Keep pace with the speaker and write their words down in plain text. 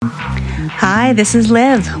Hi, this is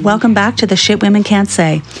Liv. Welcome back to the Shit Women Can't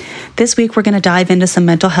Say. This week we're going to dive into some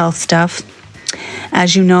mental health stuff.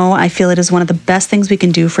 As you know, I feel it is one of the best things we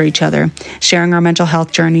can do for each other, sharing our mental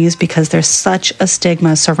health journeys, because there's such a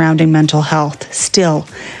stigma surrounding mental health. Still,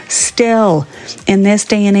 in this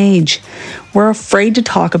day and age, we're afraid to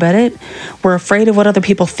talk about it. We're afraid of what other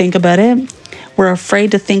people think about it. We're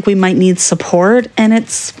afraid to think we might need support. And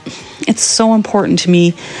it's so important to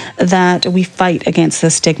me that we fight against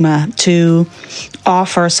this stigma, to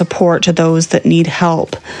offer support to those that need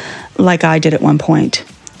help, like I did at one point.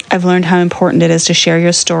 I've learned how important it is to share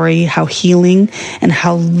your story, how healing and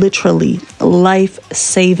how literally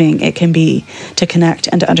life-saving it can be to connect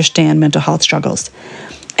and to understand mental health struggles.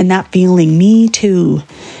 And that feeling, me too,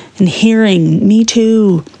 and hearing me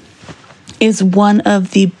too, is one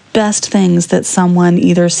of the best things that someone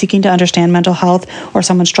either seeking to understand mental health or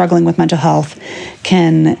someone struggling with mental health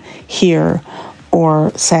can hear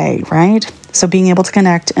or say, right? So being able to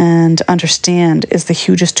connect and understand is the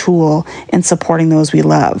hugest tool in supporting those we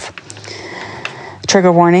love.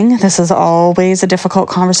 Trigger warning, this is always a difficult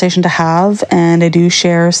conversation to have, and I do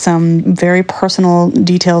share some very personal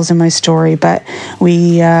details in my story, but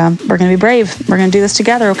we're going to be brave. We're going to do this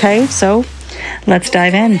together, okay? So let's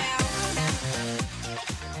dive in.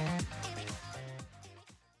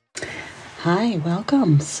 Hi,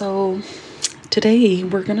 welcome. So today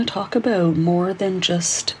we're going to talk about more than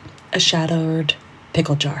just a shattered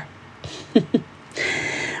pickle jar.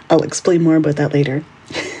 I'll explain more about that later.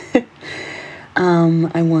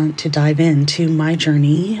 I want to dive into my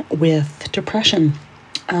journey with depression.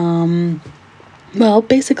 Well,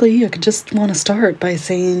 basically, I could just want to start by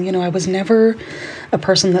saying, I was never a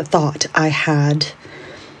person that thought I had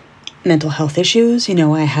mental health issues.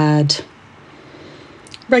 I had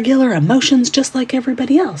regular emotions just like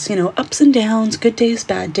everybody else, ups and downs, good days,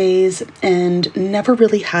 bad days, and never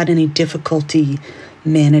really had any difficulty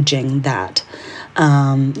managing that.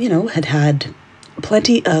 Had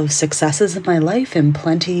plenty of successes in my life and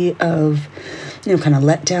plenty of, kind of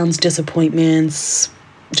letdowns, disappointments,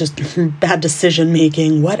 just bad decision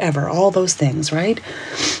making, whatever, all those things, right?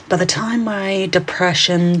 By the time my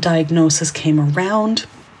depression diagnosis came around,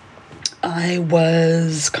 I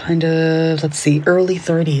was early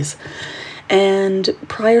 30s. And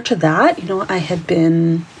prior to that, I had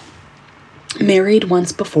been married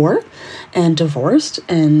once before and divorced,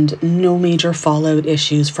 and no major fallout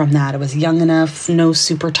issues from that. I was young enough, no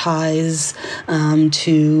super ties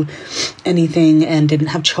to anything, and didn't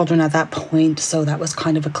have children at that point. So that was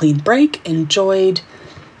kind of a clean break. Enjoyed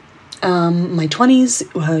my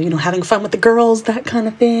 20s, having fun with the girls, that kind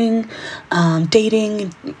of thing,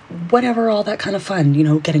 dating, whatever, all that kind of fun,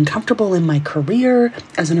 getting comfortable in my career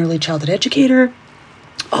as an early childhood educator.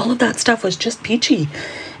 All of that stuff was just peachy.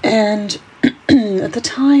 And at the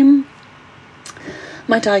time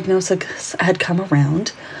my diagnosis had come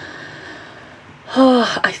around,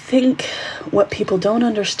 I think what people don't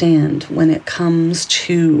understand when it comes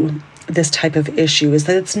to this type of issue is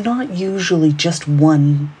that it's not usually just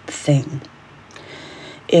one thing.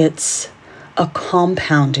 It's a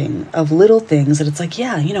compounding of little things that it's like,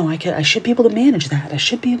 I should be able to manage that. I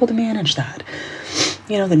should be able to manage that.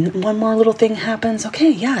 Then one more little thing happens. Okay,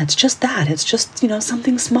 yeah, it's just that. It's just,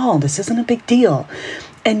 something small. This isn't a big deal.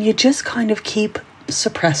 And you just kind of keep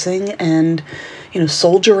suppressing and,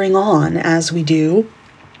 soldiering on as we do.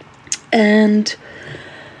 And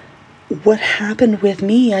what happened with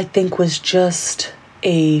me, I think, was just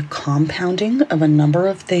a compounding of a number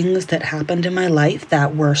of things that happened in my life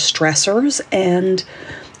that were stressors and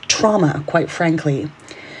trauma, quite frankly.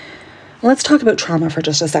 Let's talk about trauma for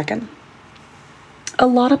just a second. A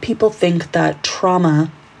lot of people think that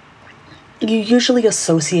trauma, you usually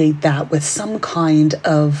associate that with some kind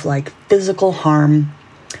of physical harm,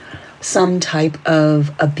 some type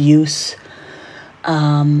of abuse,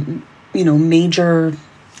 major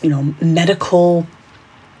medical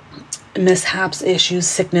mishaps, issues,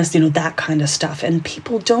 sickness, that kind of stuff. And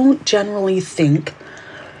people don't generally think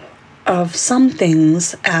of some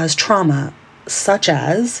things as trauma, such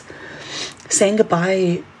as saying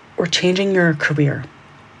goodbye or changing your career,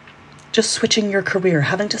 just switching your career,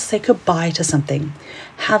 having to say goodbye to something,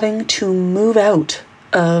 having to move out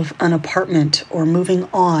of an apartment or moving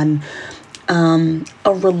on,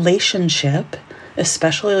 a relationship,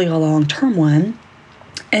 especially a long-term one,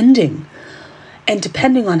 ending. And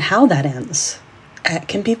depending on how that ends, it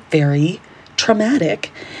can be very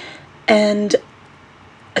traumatic. And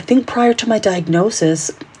I think prior to my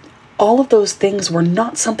diagnosis, all of those things were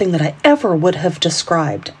not something that I ever would have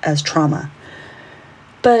described as trauma.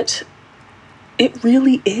 But it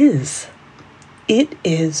really is. It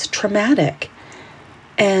is traumatic.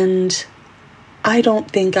 And I don't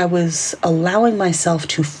think I was allowing myself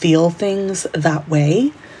to feel things that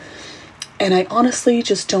way. And I honestly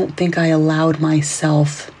just don't think I allowed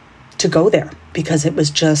myself to go there because it was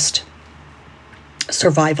just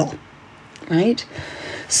survival, right?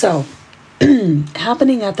 So,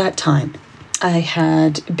 happening at that time, I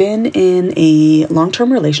had been in a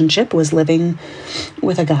long-term relationship, was living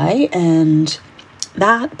with a guy, and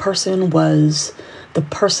that person was the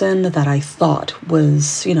person that I thought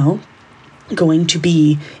was, going to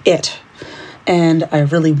be it. And I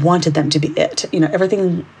really wanted them to be it.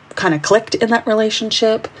 Everything kind of clicked in that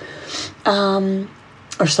relationship,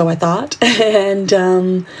 or so I thought,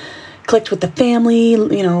 and clicked with the family.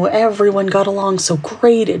 Everyone got along so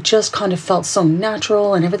great. It just kind of felt so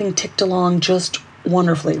natural, and everything ticked along just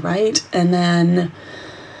wonderfully, right? And then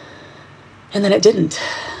it didn't.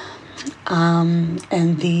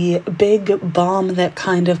 And the big bomb that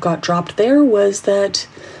kind of got dropped there was that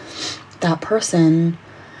person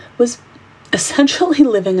was essentially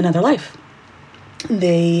living another life.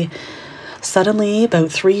 They suddenly,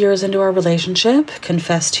 about 3 years into our relationship,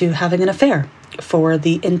 confessed to having an affair for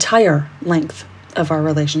the entire length of our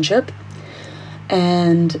relationship.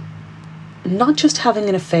 And not just having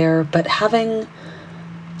an affair, but having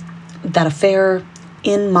that affair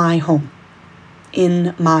in my home,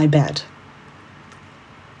 in my bed.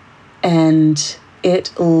 And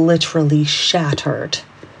it literally shattered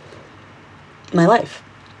my life.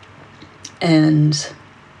 And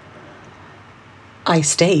I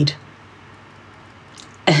stayed.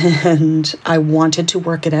 And I wanted to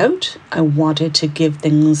work it out. I wanted to give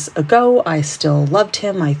things a go. I still loved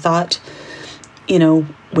him. I thought,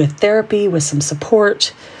 with therapy, with some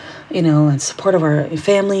support, and support of our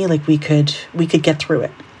family, like we could get through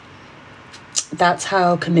it. That's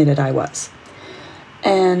how committed I was.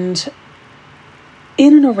 And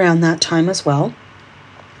in and around that time as well,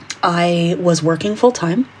 I was working full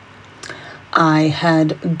time. I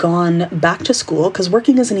had gone back to school because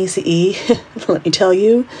working as an ECE, let me tell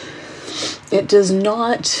you, it doesn't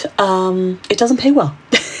pay well.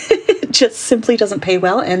 It just simply doesn't pay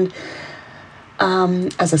well. And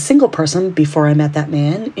as a single person before I met that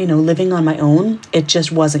man, living on my own, it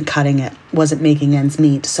just wasn't cutting it, wasn't making ends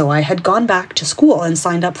meet. So I had gone back to school and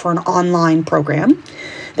signed up for an online program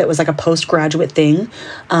that was like a postgraduate thing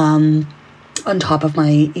on top of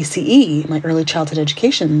my ECE, my early childhood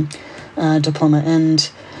education diploma.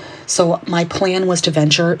 And so my plan was to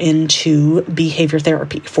venture into behavior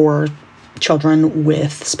therapy for children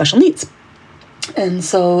with special needs. And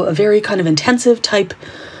so a very kind of intensive type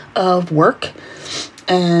of work,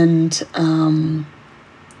 and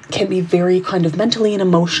can be very kind of mentally and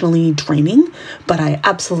emotionally draining, but I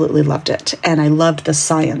absolutely loved it. And I loved the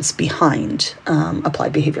science behind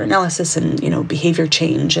applied behavior analysis and, behavior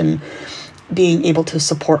change, and being able to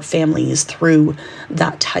support families through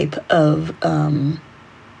that type of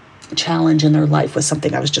challenge in their life was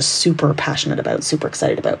something I was just super passionate about, super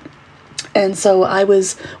excited about. And so I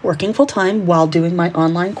was working full time while doing my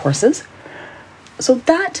online courses. So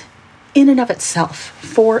that in and of itself,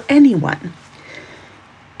 for anyone,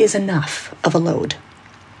 is enough of a load.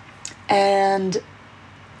 And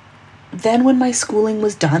then when my schooling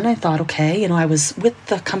was done, I thought, okay, I was with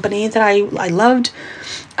the company that I loved.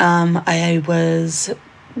 I was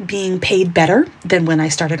being paid better than when I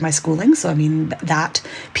started my schooling. So, that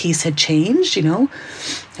piece had changed,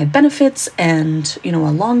 had benefits and, a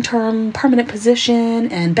long-term permanent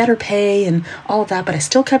position and better pay and all of that. But I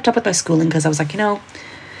still kept up with my schooling because I was like,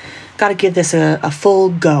 got to give this a full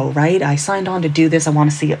go, right? I signed on to do this. I want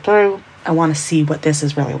to see it through. I want to see what this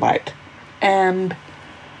is really like. And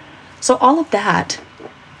so all of that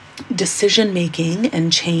decision-making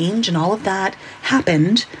and change and all of that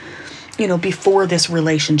happened, before this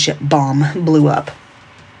relationship bomb blew up.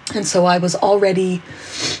 And so I was already,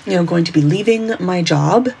 going to be leaving my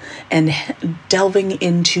job and delving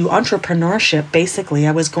into entrepreneurship. Basically,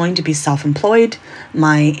 I was going to be self-employed.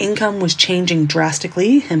 My income was changing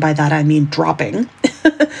drastically. And by that, I mean dropping.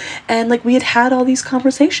 And we had all these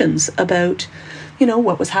conversations about,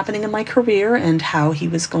 what was happening in my career and how he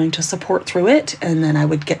was going to support through it. And then I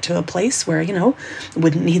would get to a place where,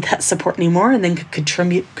 wouldn't need that support anymore, and then could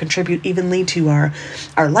contribute evenly to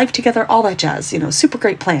our life together, all that jazz, super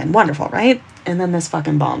great plan. Wonderful, right? And then this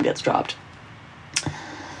fucking bomb gets dropped.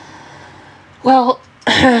 Well,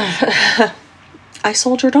 I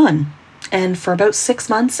soldiered on. And for about 6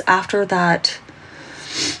 months after that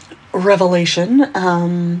revelation,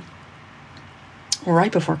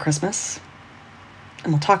 right before Christmas,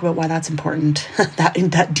 and we'll talk about why that's important.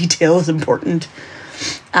 that detail is important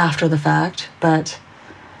after the fact. But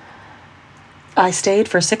I stayed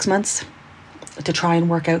for 6 months to try and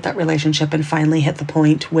work out that relationship, and finally hit the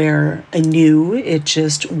point where I knew it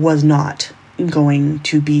just was not going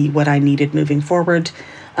to be what I needed moving forward.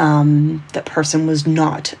 That person was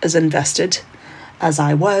not as invested as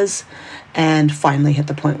I was, and finally hit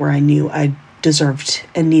the point where I knew I deserved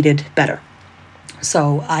and needed better.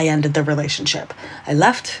 So I ended the relationship. I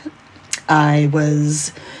left. I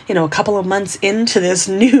was, a couple of months into this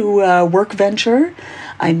new work venture.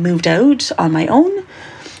 I moved out on my own,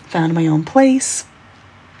 found my own place.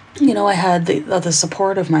 I had the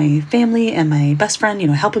support of my family and my best friend,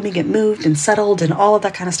 helping me get moved and settled and all of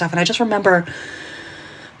that kind of stuff. And I just remember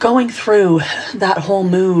going through that whole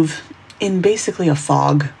move in basically a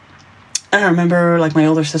fog. I remember like my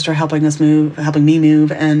older sister helping me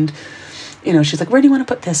move. And, she's like, where do you want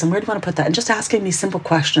to put this? And where do you want to put that? And just asking me simple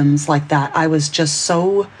questions like that. I was just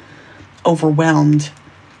so overwhelmed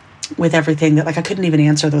with everything that like I couldn't even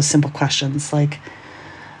answer those simple questions. Like,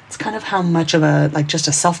 it's kind of how much of just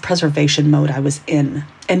a self-preservation mode I was in,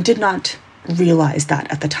 and did not realize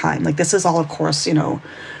that at the time. Like, this is all, of course, in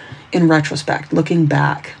retrospect, looking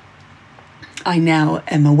back, I now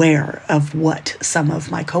am aware of what some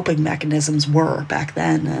of my coping mechanisms were back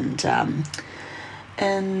then, and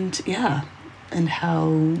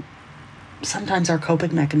how sometimes our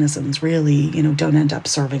coping mechanisms really, don't end up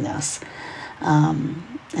serving us. And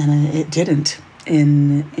it didn't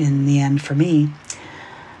in the end for me.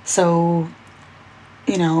 So,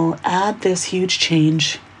 add this huge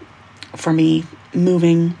change for me,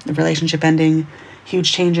 moving, the relationship ending,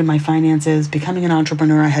 huge change in my finances, becoming an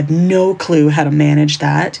entrepreneur. I had no clue how to manage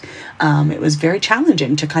that. It was very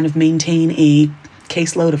challenging to kind of maintain a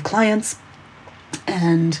caseload of clients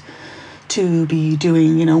and to be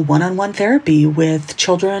doing, one-on-one therapy with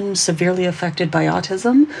children severely affected by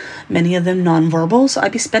autism, many of them nonverbal. So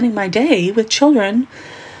I'd be spending my day with children,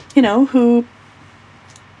 who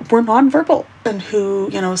were nonverbal and who,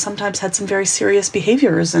 sometimes had some very serious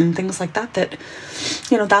behaviors and things like that,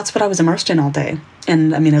 that's what I was immersed in all day.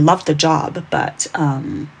 And I mean, I loved the job, but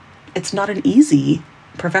it's not an easy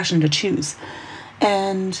profession to choose.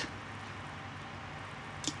 And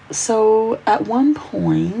so at one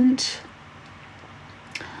point,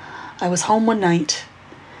 I was home one night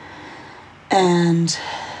and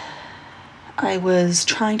I was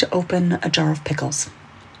trying to open a jar of pickles.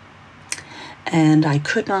 And I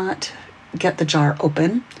could not get the jar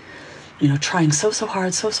open, trying so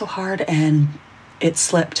hard, and it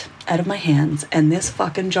slipped out of my hands, and this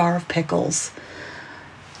fucking jar of pickles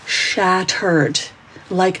shattered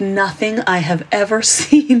like nothing I have ever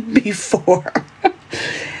seen before.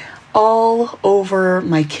 All over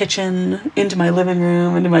my kitchen, into my living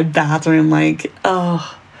room, into my bathroom, like,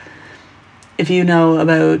 oh. If you know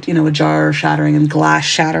about, a jar shattering and glass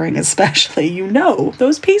shattering especially,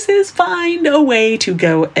 those pieces find a way to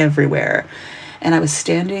go everywhere. And I was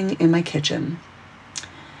standing in my kitchen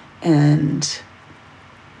and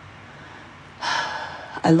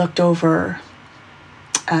I looked over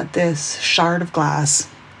at this shard of glass,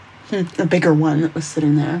 a bigger one that was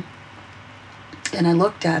sitting there. And I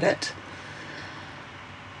looked at it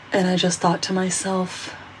and I just thought to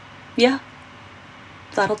myself, yeah,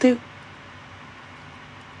 that'll do.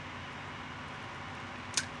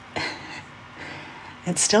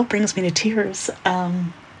 It still brings me to tears,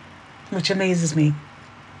 which amazes me.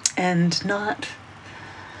 And not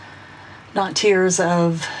tears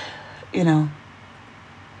of,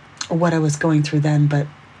 what I was going through then, but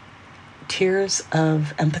tears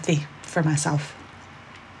of empathy for myself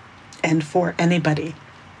and for anybody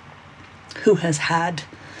who has had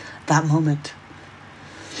that moment.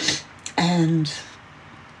 And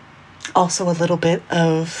also a little bit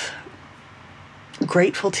of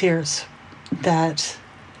grateful tears that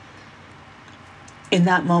in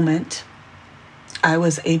that moment, I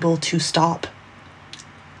was able to stop,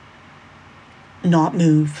 not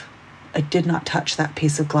move. I did not touch that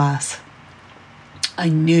piece of glass. I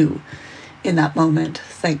knew in that moment,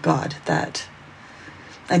 thank God, that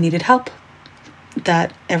I needed help,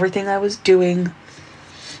 that everything I was doing,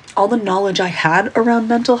 all the knowledge I had around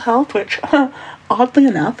mental health, which oddly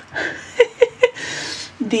enough,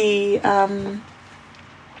 the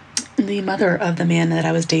mother of the man that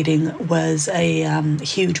I was dating was a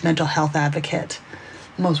huge mental health advocate,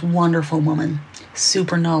 most wonderful woman,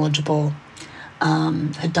 super knowledgeable,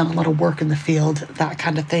 had done a lot of work in the field, that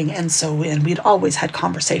kind of thing. And we'd always had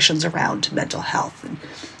conversations around mental health, and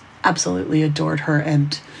absolutely adored her.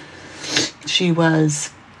 And she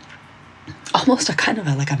was almost a kind of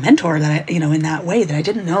like a mentor that I, in that way that I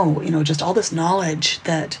didn't know, just all this knowledge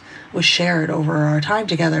that was shared over our time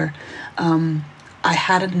together. I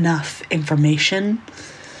had enough information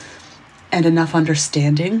and enough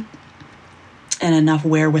understanding and enough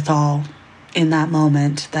wherewithal in that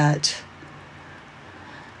moment that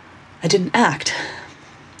I didn't act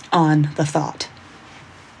on the thought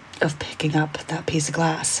of picking up that piece of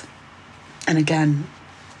glass. And again,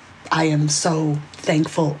 I am so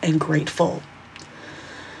thankful and grateful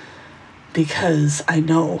because I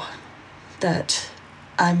know that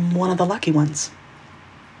I'm one of the lucky ones.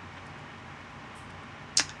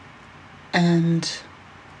 And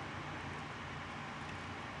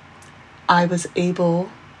I was able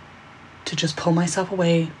to just pull myself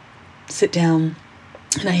away, sit down,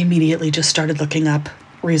 and I immediately just started looking up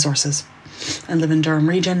resources. I live in Durham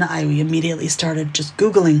region. I immediately started just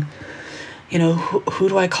Googling, who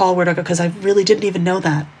do I call, where do I go? Because I really didn't even know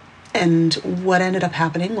that. And what ended up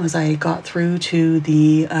happening was I got through to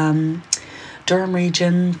the Durham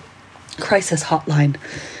region crisis hotline.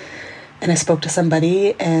 And I spoke to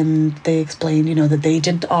somebody and they explained, that they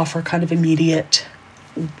didn't offer kind of immediate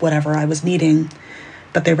whatever I was needing,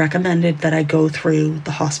 but they recommended that I go through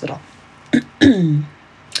the hospital.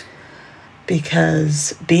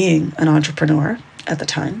 Because being an entrepreneur at the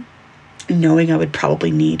time, knowing I would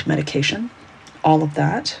probably need medication, all of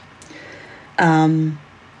that, I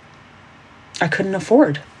couldn't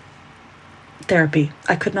afford therapy.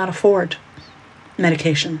 I could not afford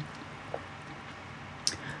medication.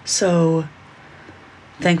 So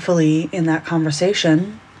thankfully, in that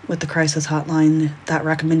conversation with the crisis hotline, that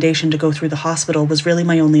recommendation to go through the hospital was really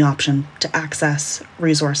my only option to access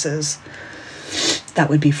resources that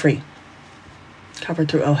would be free, covered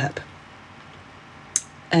through OHIP.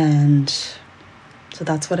 And so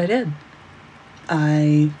that's what I did.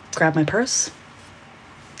 I grabbed my purse,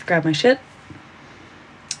 grabbed my shit,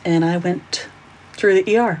 and I went through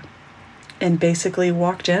the ER and basically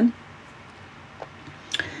walked in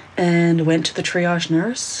and went to the triage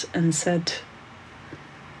nurse and said,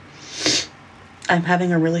 I'm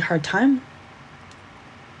having a really hard time.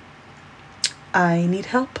 I need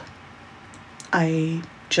help. I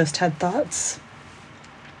just had thoughts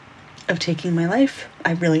of taking my life.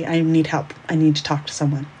 I need help. I need to talk to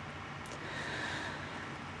someone.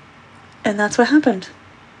 And that's what happened.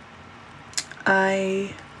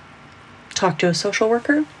 I talked to a social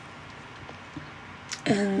worker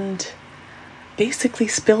and basically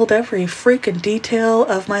spilled every freaking detail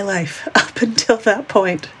of my life up until that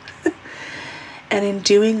point. And in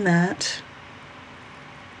doing that,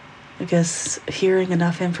 I guess hearing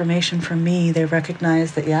enough information from me, they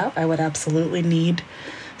recognized that, yeah, I would absolutely need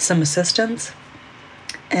some assistance.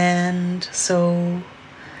 And so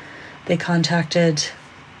they contacted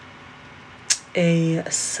a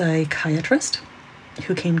psychiatrist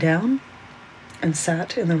who came down and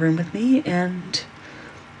sat in the room with me, and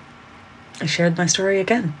I shared my story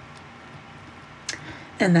again.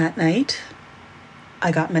 And that night,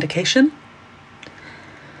 I got medication,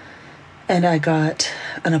 and I got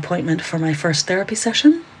an appointment for my first therapy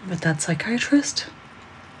session with that psychiatrist,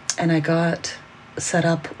 and I got set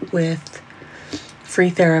up with free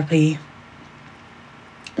therapy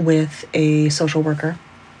with a social worker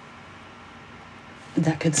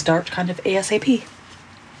that could start kind of ASAP.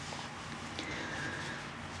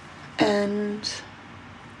 And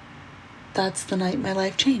that's the night my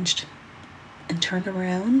life changed and turned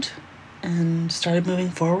around and started moving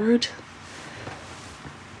forward.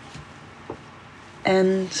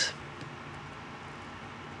 And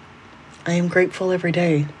I am grateful every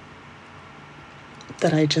day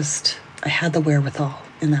that I had the wherewithal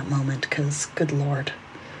in that moment, because good Lord,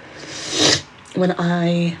 when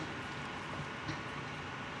I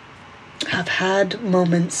have had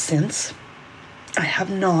moments since, I have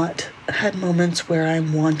not had moments where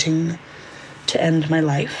I'm wanting to end my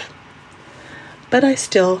life, but I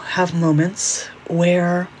still have moments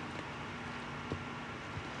where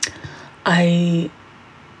I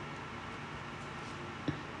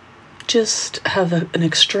just have an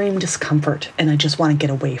extreme discomfort and I just want to get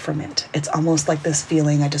away from it. It's almost like this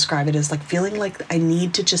feeling, I describe it as like feeling like I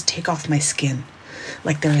need to just take off my skin.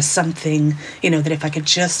 Like there is something, that if I could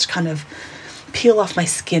just kind of peel off my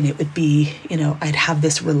skin, it would be, I'd have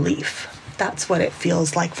this relief. That's what it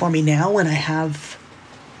feels like for me now when I have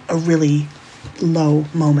a really low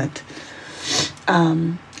moment.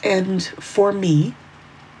 And for me,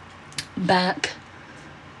 back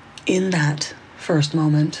in that first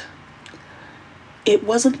moment, it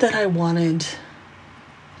wasn't that I wanted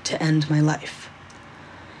to end my life.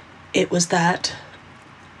 It was that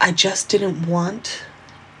I just didn't want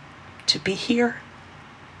to be here.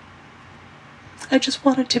 I just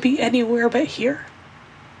wanted to be anywhere but here,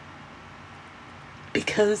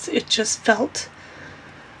 because it just felt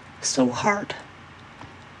so hard.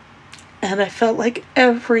 And I felt like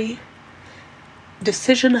every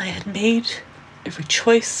decision I had made every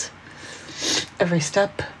choice, every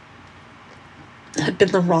step had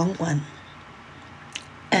been the wrong one.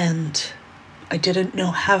 And I didn't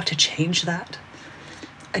know how to change that.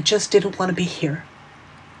 I just didn't want to be here.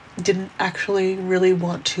 Didn't actually really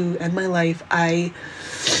want to end my life. I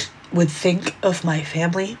would think of my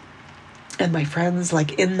family and my friends,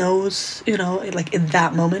 like in those, like in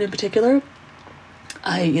that moment in particular.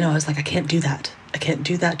 I was like, I can't do that. I can't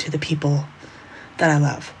do that to the people that I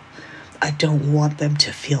love. I don't want them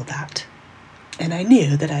to feel that. And I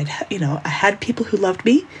knew that I had people who loved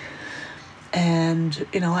me, and,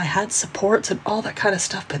 I had supports and all that kind of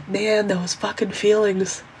stuff, but man, those fucking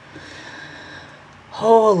feelings,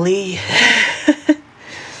 holy,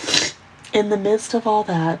 in the midst of all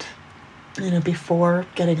that, before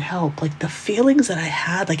getting help, like the feelings that I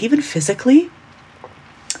had, like even physically,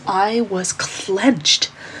 I was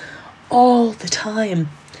clenched all the time.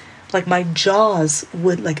 Like my jaws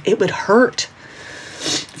it would hurt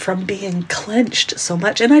from being clenched so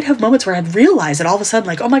much. And I'd have moments where I'd realize it all of a sudden,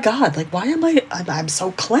 like, oh my God, like, why am I'm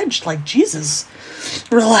so clenched? Like, Jesus,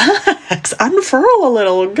 relax, unfurl a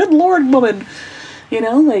little. Good Lord, woman.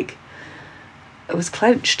 Like, I was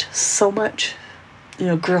clenched so much,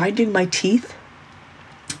 grinding my teeth.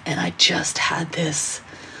 And I just had this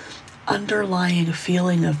underlying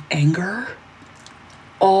feeling of anger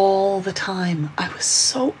all the time. I was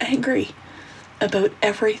so angry about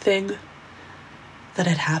everything that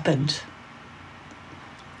had happened.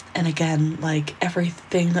 And again, like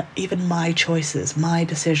everything, even my choices, my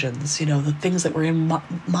decisions, the things that were in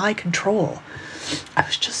my control, I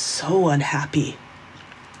was just so unhappy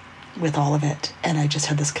with all of it. And I just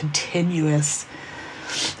had this continuous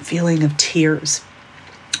feeling of tears,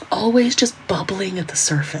 always just bubbling at the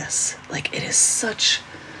surface. Like, it is such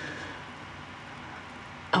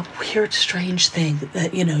a weird, strange thing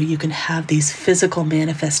that, you can have these physical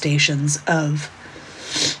manifestations of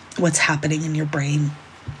what's happening in your brain.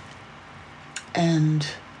 And,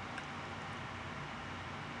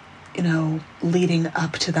 leading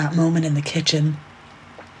up to that moment in the kitchen,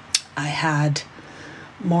 I had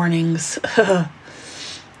mornings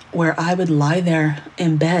where I would lie there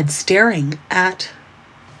in bed staring at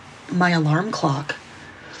my alarm clock,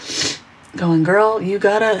 going, girl, you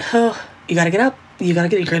gotta get up. You're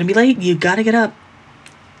gonna be late. You gotta get up.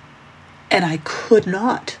 And I could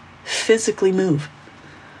not physically move.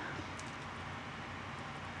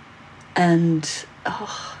 And,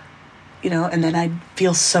 and then I'd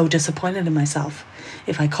feel so disappointed in myself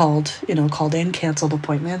if I called in, canceled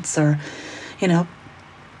appointments, or,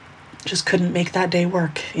 just couldn't make that day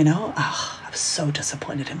work, I was so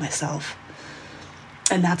disappointed in myself.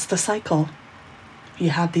 And that's the cycle. You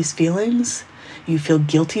have these feelings. You feel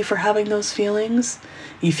guilty for having those feelings.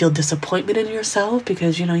 You feel disappointment in yourself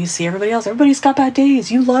because, you see everybody else. Everybody's got bad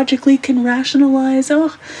days. You logically can rationalize,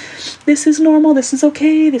 oh, this is normal. This is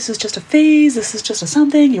okay. This is just a phase. This is just a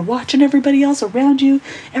something. You're watching everybody else around you.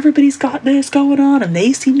 Everybody's got this going on and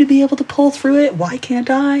they seem to be able to pull through it. Why can't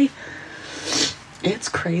I? It's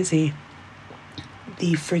crazy.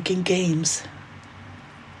 The freaking games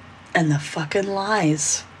and the fucking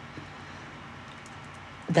lies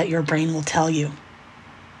that your brain will tell you.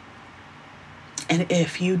 And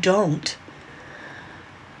if you don't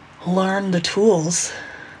learn the tools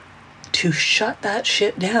to shut that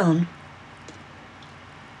shit down,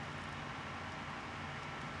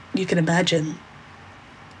 you can imagine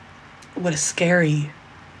what a scary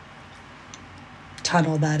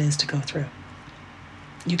tunnel that is to go through.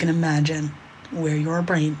 You can imagine where your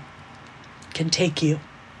brain can take you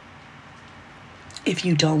if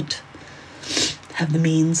you don't have the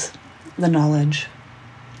means, the knowledge,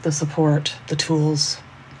 the support, the tools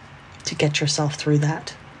to get yourself through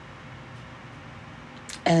that.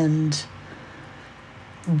 And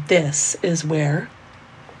this is where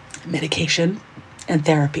medication and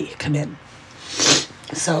therapy come in.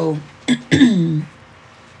 So,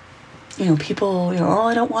 people, oh,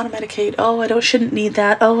 I don't want to medicate. Oh, shouldn't need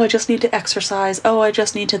that. Oh, I just need to exercise. Oh, I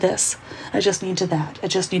just need to this. I just need to that. I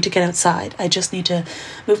just need to get outside. I just need to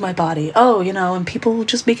move my body. Oh, and people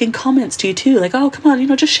just making comments to you too. Like, oh, come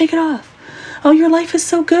on, just shake it off. Oh, your life is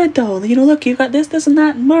so good though. Look, you got this and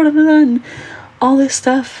that, and blah, blah, blah, and all this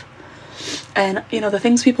stuff. And, the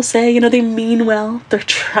things people say, they mean well. They're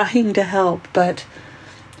trying to help. But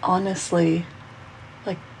honestly,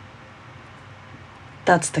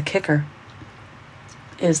 that's the kicker,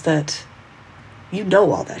 is that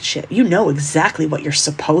all that shit. You know exactly what you're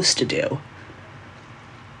supposed to do,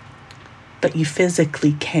 but you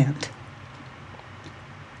physically can't.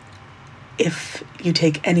 If you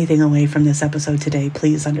take anything away from this episode today,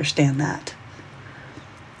 please understand that.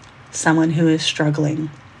 Someone who is struggling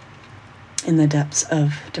in the depths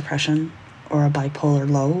of depression or a bipolar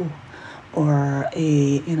low or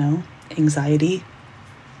a, anxiety,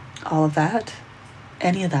 all of that,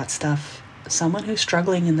 any of that stuff, someone who's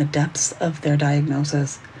struggling in the depths of their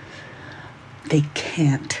diagnosis, they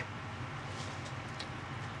can't.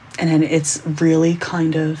 And it's really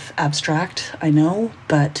kind of abstract, I know,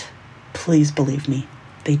 but please believe me,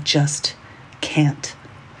 they just can't.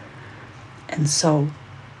 And so,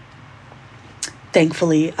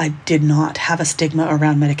 thankfully, I did not have a stigma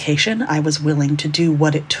around medication. I was willing to do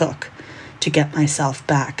what it took to get myself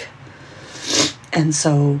back. And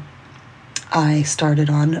so I started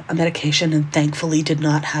on a medication and thankfully did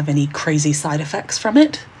not have any crazy side effects from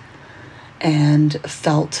it and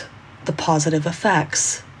felt the positive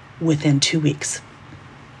effects within 2 weeks.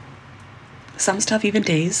 Some stuff, even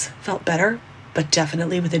days, felt better, but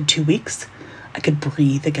definitely within 2 weeks, I could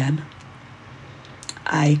breathe again.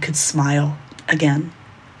 I could smile again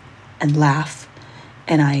and laugh,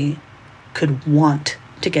 and I could want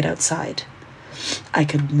to get outside. I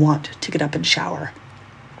could want to get up and shower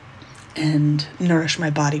and nourish my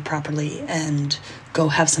body properly and go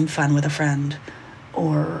have some fun with a friend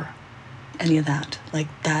or any of that. Like,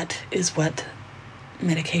 that is what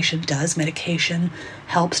medication does. Medication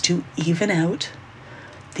helps to even out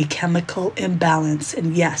the chemical imbalance.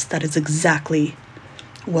 And yes, that is exactly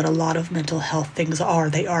what a lot of mental health things are.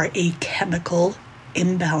 They are a chemical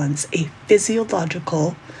imbalance, a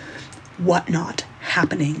physiological whatnot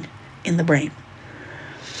happening in the brain.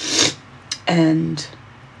 And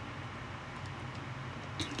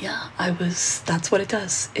yeah, that's what it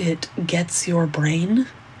does. It gets your brain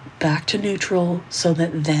back to neutral so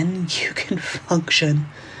that then you can function.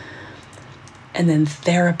 And then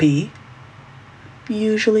therapy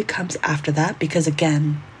usually comes after that, because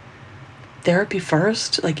again, therapy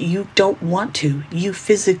first, like, you don't want to. You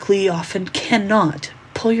physically often cannot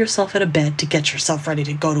pull yourself out of bed to get yourself ready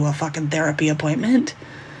to go to a fucking therapy appointment.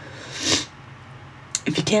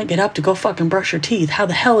 If you can't get up to go fucking brush your teeth, how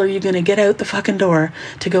the hell are you going to get out the fucking door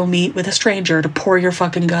to go meet with a stranger to pour your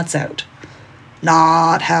fucking guts out?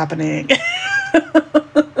 Not happening.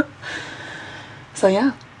 So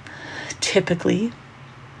yeah, typically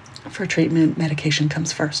for treatment, medication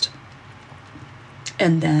comes first.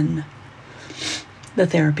 And then the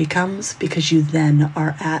therapy comes, because you then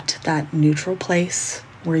are at that neutral place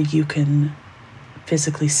where you can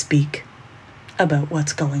physically speak about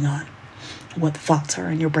what's going on, what the thoughts are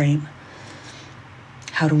in your brain,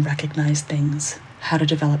 how to recognize things, how to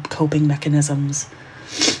develop coping mechanisms,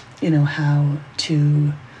 how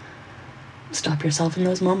to stop yourself in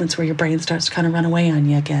those moments where your brain starts to kind of run away on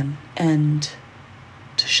you again, and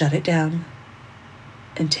to shut it down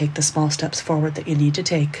and take the small steps forward that you need to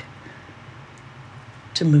take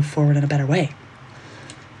to move forward in a better way,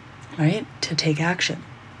 right? To take action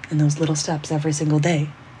in those little steps every single day,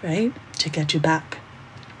 right? To get you back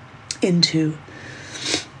into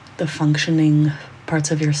the functioning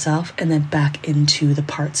parts of yourself, and then back into the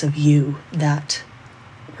parts of you that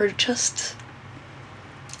were just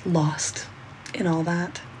lost in all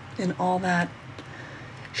that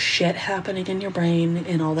shit happening in your brain,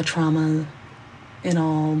 in all the trauma, in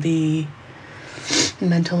all the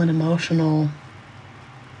mental and emotional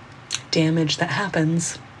damage that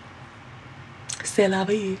happens. C'est la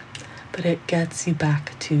vie. But it gets you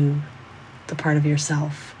back to the part of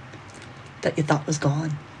yourself that you thought was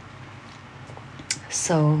gone.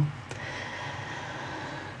 So,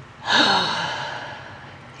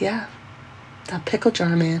 yeah, that pickle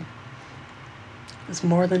jar, man, is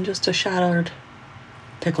more than just a shattered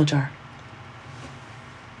pickle jar.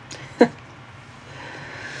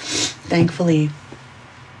 Thankfully,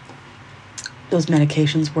 those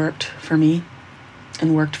medications worked for me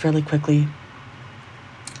and worked fairly quickly.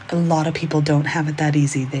 A lot of people don't have it that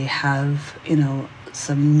easy. They have,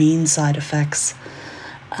 some mean side effects.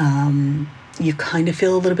 You kind of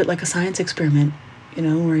feel a little bit like a science experiment,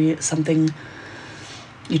 where something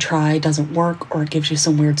you try doesn't work, or it gives you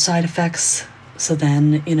some weird side effects. So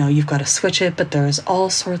then, you've got to switch it, but there's all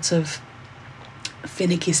sorts of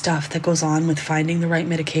finicky stuff that goes on with finding the right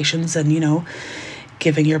medications and,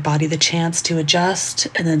 giving your body the chance to adjust,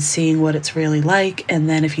 and then seeing what it's really like. And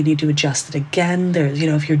then if you need to adjust it again, there's,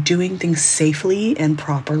 if you're doing things safely and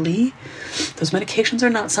properly, those medications are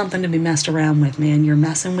not something to be messed around with, man. You're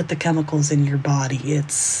messing with the chemicals in your body.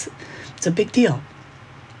 It's a big deal.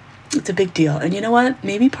 It's a big deal. And you know what?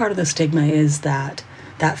 Maybe part of the stigma is that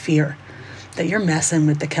fear that you're messing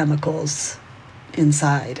with the chemicals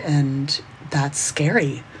inside, and that's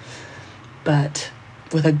scary. But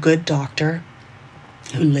with a good doctor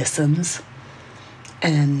who listens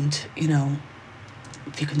and,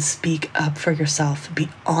 if you can speak up for yourself, be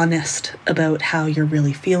honest about how you're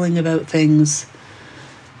really feeling about things,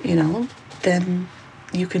 then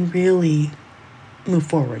you can really move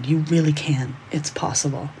forward. You really can. It's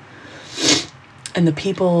possible. And the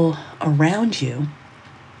people around you,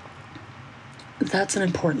 that's an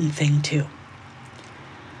important thing too.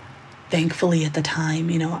 Thankfully at the time,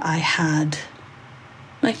 I had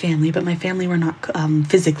my family, but my family were not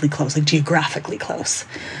physically close, like geographically close.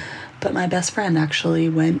 But my best friend actually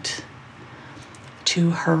went to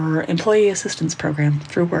her employee assistance program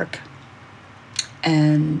through work.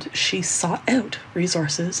 And she sought out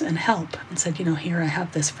resources and help and said, here I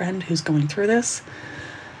have this friend who's going through this.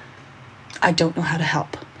 I don't know how to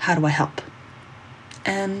help. How do I help?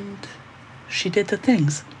 And she did the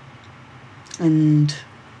things. And,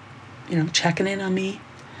 checking in on me,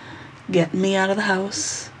 getting me out of the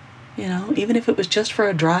house, even if it was just for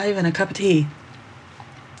a drive and a cup of tea.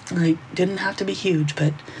 Like, didn't have to be huge,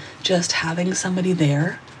 but just having somebody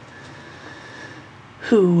there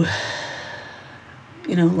who,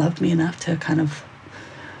 loved me enough to kind of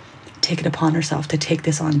take it upon herself to take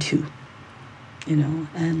this on too,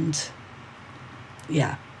 and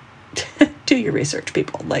yeah. Do your research,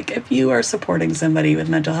 people. Like, if you are supporting somebody with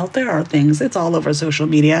mental health, there are things, it's all over social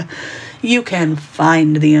media. You can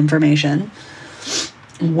find the information,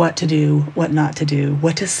 what to do, what not to do,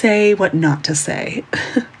 what to say, what not to say.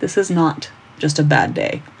 This is not just a bad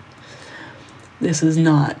day. This is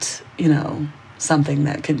not, something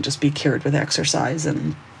that can just be cured with exercise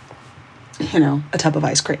and, a tub of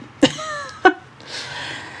ice cream.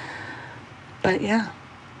 But yeah,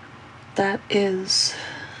 that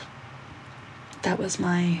was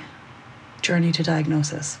my journey to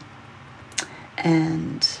diagnosis.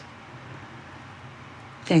 And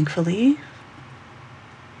thankfully,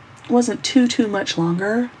 it wasn't too much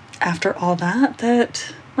longer after all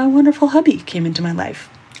that my wonderful hubby came into my life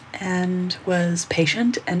and was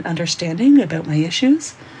patient and understanding about my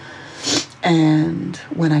issues. And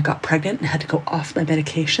when I got pregnant and had to go off my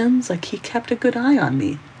medications, he kept a good eye on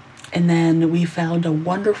me. And then we found a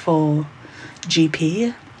wonderful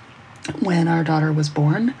GP when our daughter was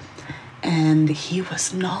born, and he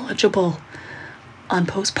was knowledgeable on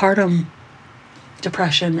postpartum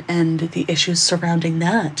depression and the issues surrounding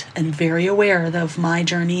that, and very aware of my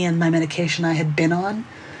journey and my medication I had been on,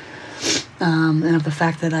 and of the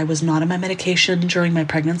fact that I was not on my medication during my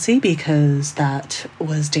pregnancy because that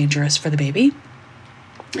was dangerous for the baby.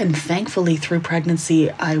 And thankfully through pregnancy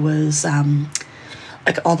I was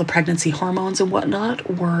all the pregnancy hormones and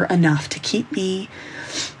whatnot were enough to keep me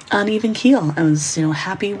on even keel. I was,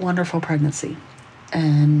 happy, wonderful pregnancy.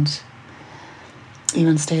 And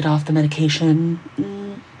even stayed off the medication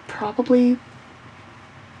probably,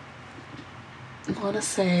 I want to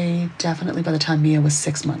say definitely by the time Mia was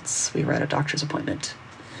 6 months, we were at a doctor's appointment.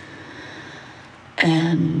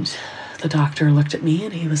 And the doctor looked at me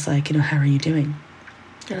and he was like, how are you doing?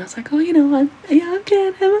 And I was like, I'm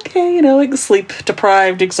good, I'm okay, like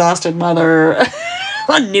sleep-deprived, exhausted mother,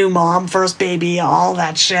 a new mom, first baby, all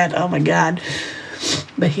that shit, oh my God.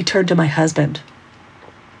 But he turned to my husband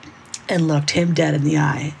and looked him dead in the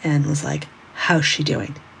eye and was like, how's she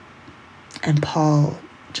doing? And Paul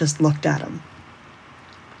just looked at him.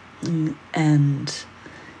 And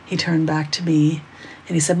he turned back to me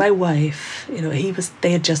and he said, my wife,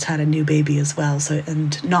 they had just had a new baby as well,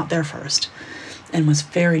 and not their first, and was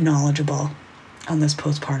very knowledgeable on this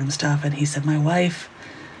postpartum stuff. And he said, my wife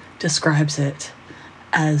describes it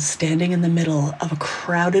as standing in the middle of a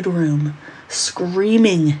crowded room,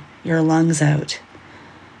 screaming your lungs out,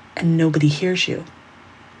 and nobody hears you.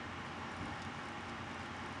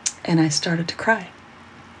 And I started to cry.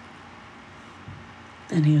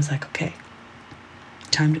 And he was like, okay,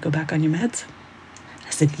 time to go back on your meds? I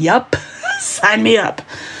said, yup, sign me up.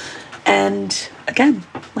 And again,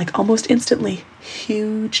 almost instantly,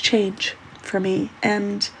 huge change for me.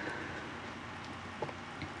 And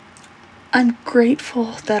I'm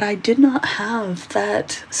grateful that I did not have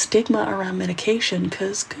that stigma around medication,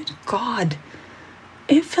 because good God,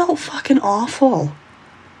 it felt fucking awful.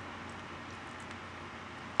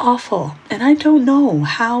 Awful. And I don't know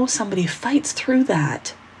how somebody fights through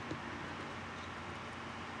that.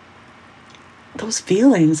 Those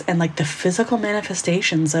feelings and the physical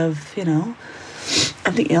manifestations of,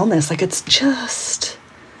 of the illness.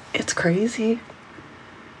 It's crazy.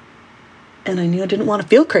 And I knew I didn't want to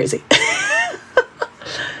feel crazy.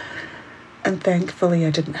 And thankfully I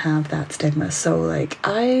didn't have that stigma. So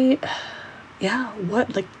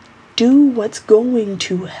do what's going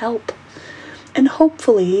to help. And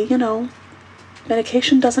hopefully,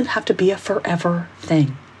 medication doesn't have to be a forever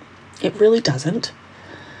thing. It really doesn't.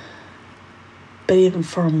 But even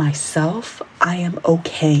for myself, I am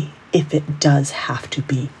okay if it does have to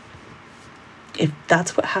be. If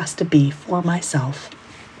that's what has to be for myself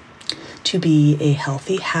to be a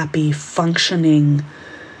healthy, happy, functioning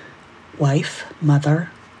wife,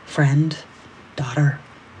 mother, friend, daughter,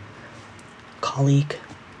 colleague,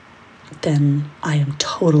 then I am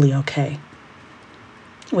totally okay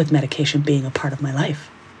with medication being a part of my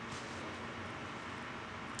life.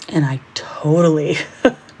 And I totally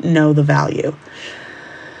know the value.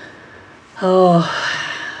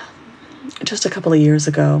 Just a couple of years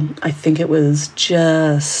ago, I think it was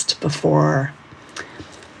just before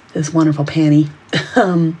this wonderful panty,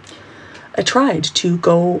 I tried to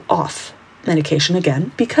go off medication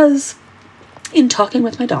again because in talking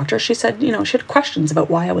with my doctor, she said, she had questions about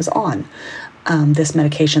why I was on this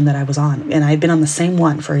medication that I was on. And I had been on the same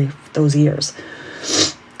one for those years.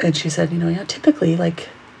 And she said, typically,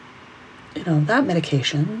 that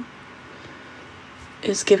medication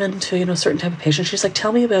is given to, certain type of patients. She's like,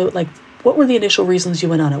 tell me about, what were the initial reasons you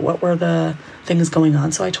went on it? What were the things going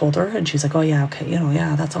on? So I told her, and she's like, oh, yeah, okay,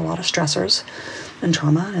 that's a lot of stressors and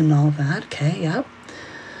trauma and all of that. Okay, yep.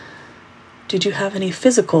 Did you have any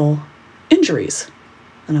physical injuries?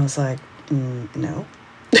 And I was like, no.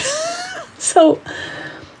 So,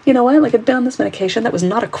 you know what? I'd been on this medication. That was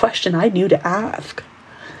not a question I knew to ask.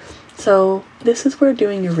 So this is where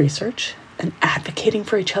doing your research and advocating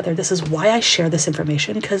for each other. This is why I share this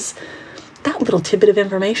information, because that little tidbit of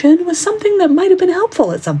information was something that might have been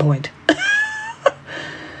helpful at some point.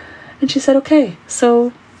 And she said, okay,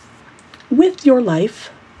 so with your life,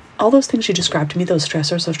 all those things you described to me, those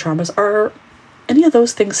stressors, those traumas, are any of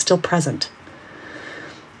those things still present?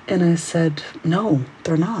 And I said, no,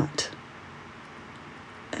 they're not.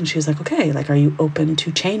 And she's like, okay, are you open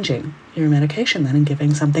to changing your medication then and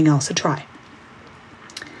giving something else a try?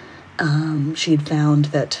 She'd found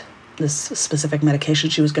that this specific medication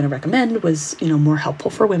she was going to recommend was, more helpful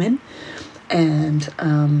for women. And,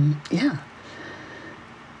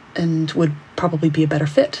 and would probably be a better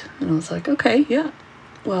fit. And I was like, okay, yeah.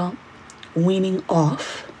 Well, weaning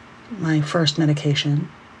off my first medication,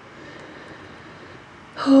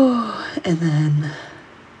 and then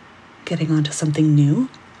getting onto something new,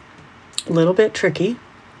 a little bit tricky,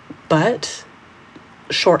 but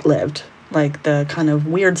short-lived. The kind of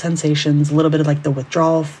weird sensations, a little bit of the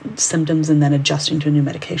withdrawal symptoms, and then adjusting to a new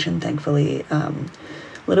medication, thankfully. A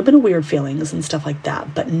little bit of weird feelings and stuff like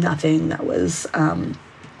that, but nothing that was,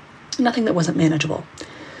 nothing that wasn't manageable.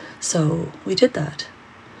 So we did that.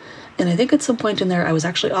 And I think at some point in there, I was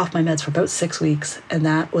actually off my meds for about 6 weeks, and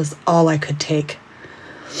that was all I could take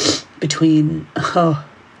between,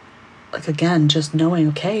 again, just knowing,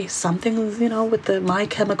 okay, something's, with my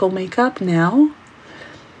chemical makeup now,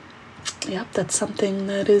 yep, that's something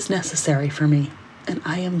that is necessary for me. And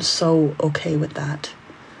I am so okay with that.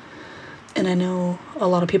 And I know a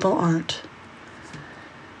lot of people aren't.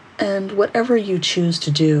 And whatever you choose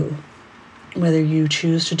to do, whether you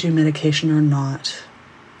choose to do medication or not,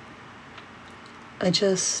 I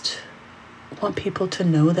just want people to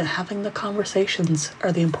know that having the conversations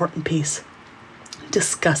are the important piece.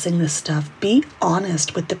 Discussing this stuff. Be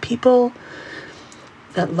honest with the people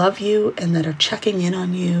that love you and that are checking in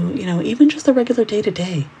on you, even just the regular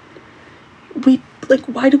day-to-day.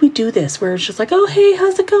 Why do we do this? Where it's just oh, hey,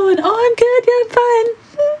 how's it going? Oh, I'm good, yeah, I'm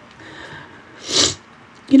fine.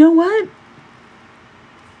 You know what?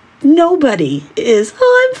 Nobody is,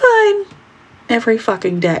 oh, I'm fine, every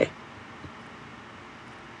fucking day.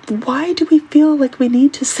 Why do we feel like we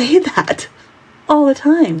need to say that all the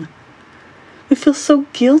time? We feel so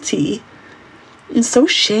guilty and so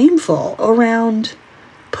shameful around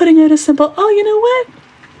putting out a simple, oh, you know what?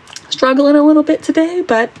 Struggling a little bit today,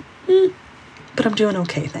 but I'm doing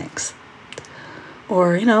okay, thanks.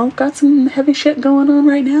 Or, got some heavy shit going on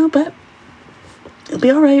right now, but it'll be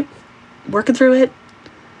all right. Working through it.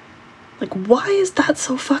 Why is that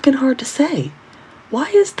so fucking hard to say? Why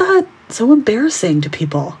is that so embarrassing to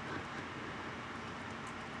people?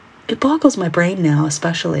 It boggles my brain now,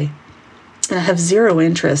 especially. And I have zero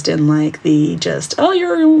interest in the just, oh,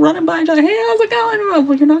 you're running by each other, hey, how's it going?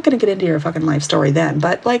 Well, you're not going to get into your fucking life story then.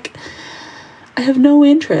 But I have no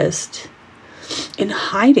interest in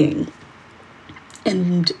hiding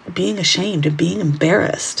and being ashamed and being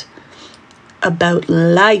embarrassed about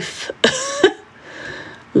life.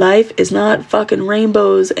 Life is not fucking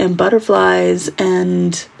rainbows and butterflies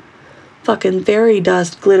and fucking fairy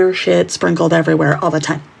dust, glitter shit sprinkled everywhere all the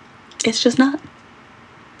time. It's just not.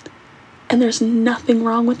 And there's nothing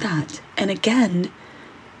wrong with that. And again,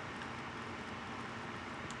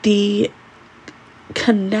 the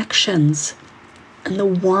connections and the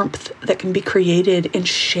warmth that can be created in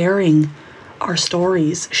sharing our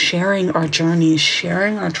stories, sharing our journeys,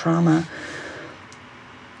 sharing our trauma,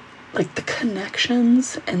 like the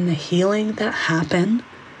connections and the healing that happen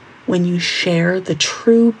when you share the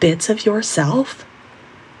true bits of yourself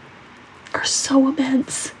are so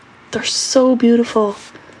immense. They're so beautiful.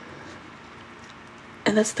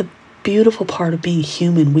 And that's the beautiful part of being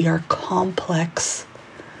human. We are complex,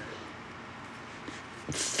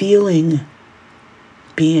 feeling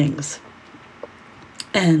beings.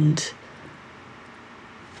 And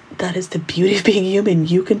that is the beauty of being human.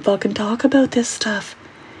 You can fucking talk about this stuff.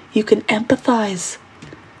 You can empathize,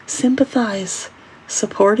 sympathize,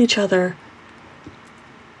 support each other.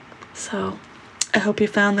 So I hope you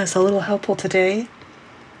found this a little helpful today.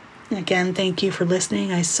 Again, thank you for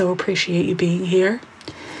listening. I so appreciate you being here.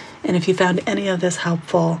 And if you found any of this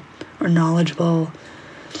helpful or knowledgeable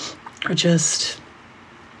or just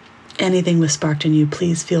anything was sparked in you,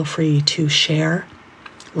 please feel free to share,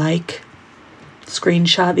 like,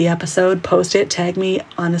 screenshot the episode, post it, tag me.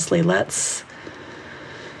 Honestly, let's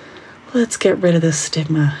get rid of this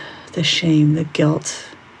stigma, the shame, the guilt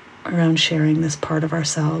around sharing this part of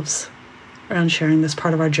ourselves, around sharing this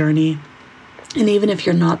part of our journey. And even if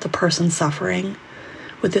you're not the person suffering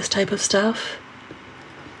with this type of stuff,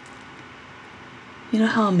 you know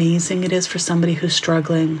how amazing it is for somebody who's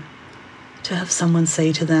struggling to have someone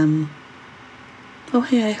say to them, oh,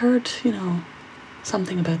 hey, I heard,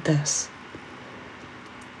 something about this.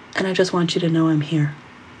 And I just want you to know I'm here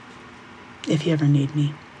if you ever need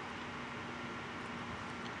me.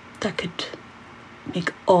 That could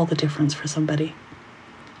make all the difference for somebody.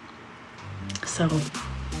 So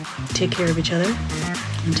take care of each other.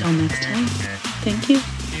 Until next time, thank you.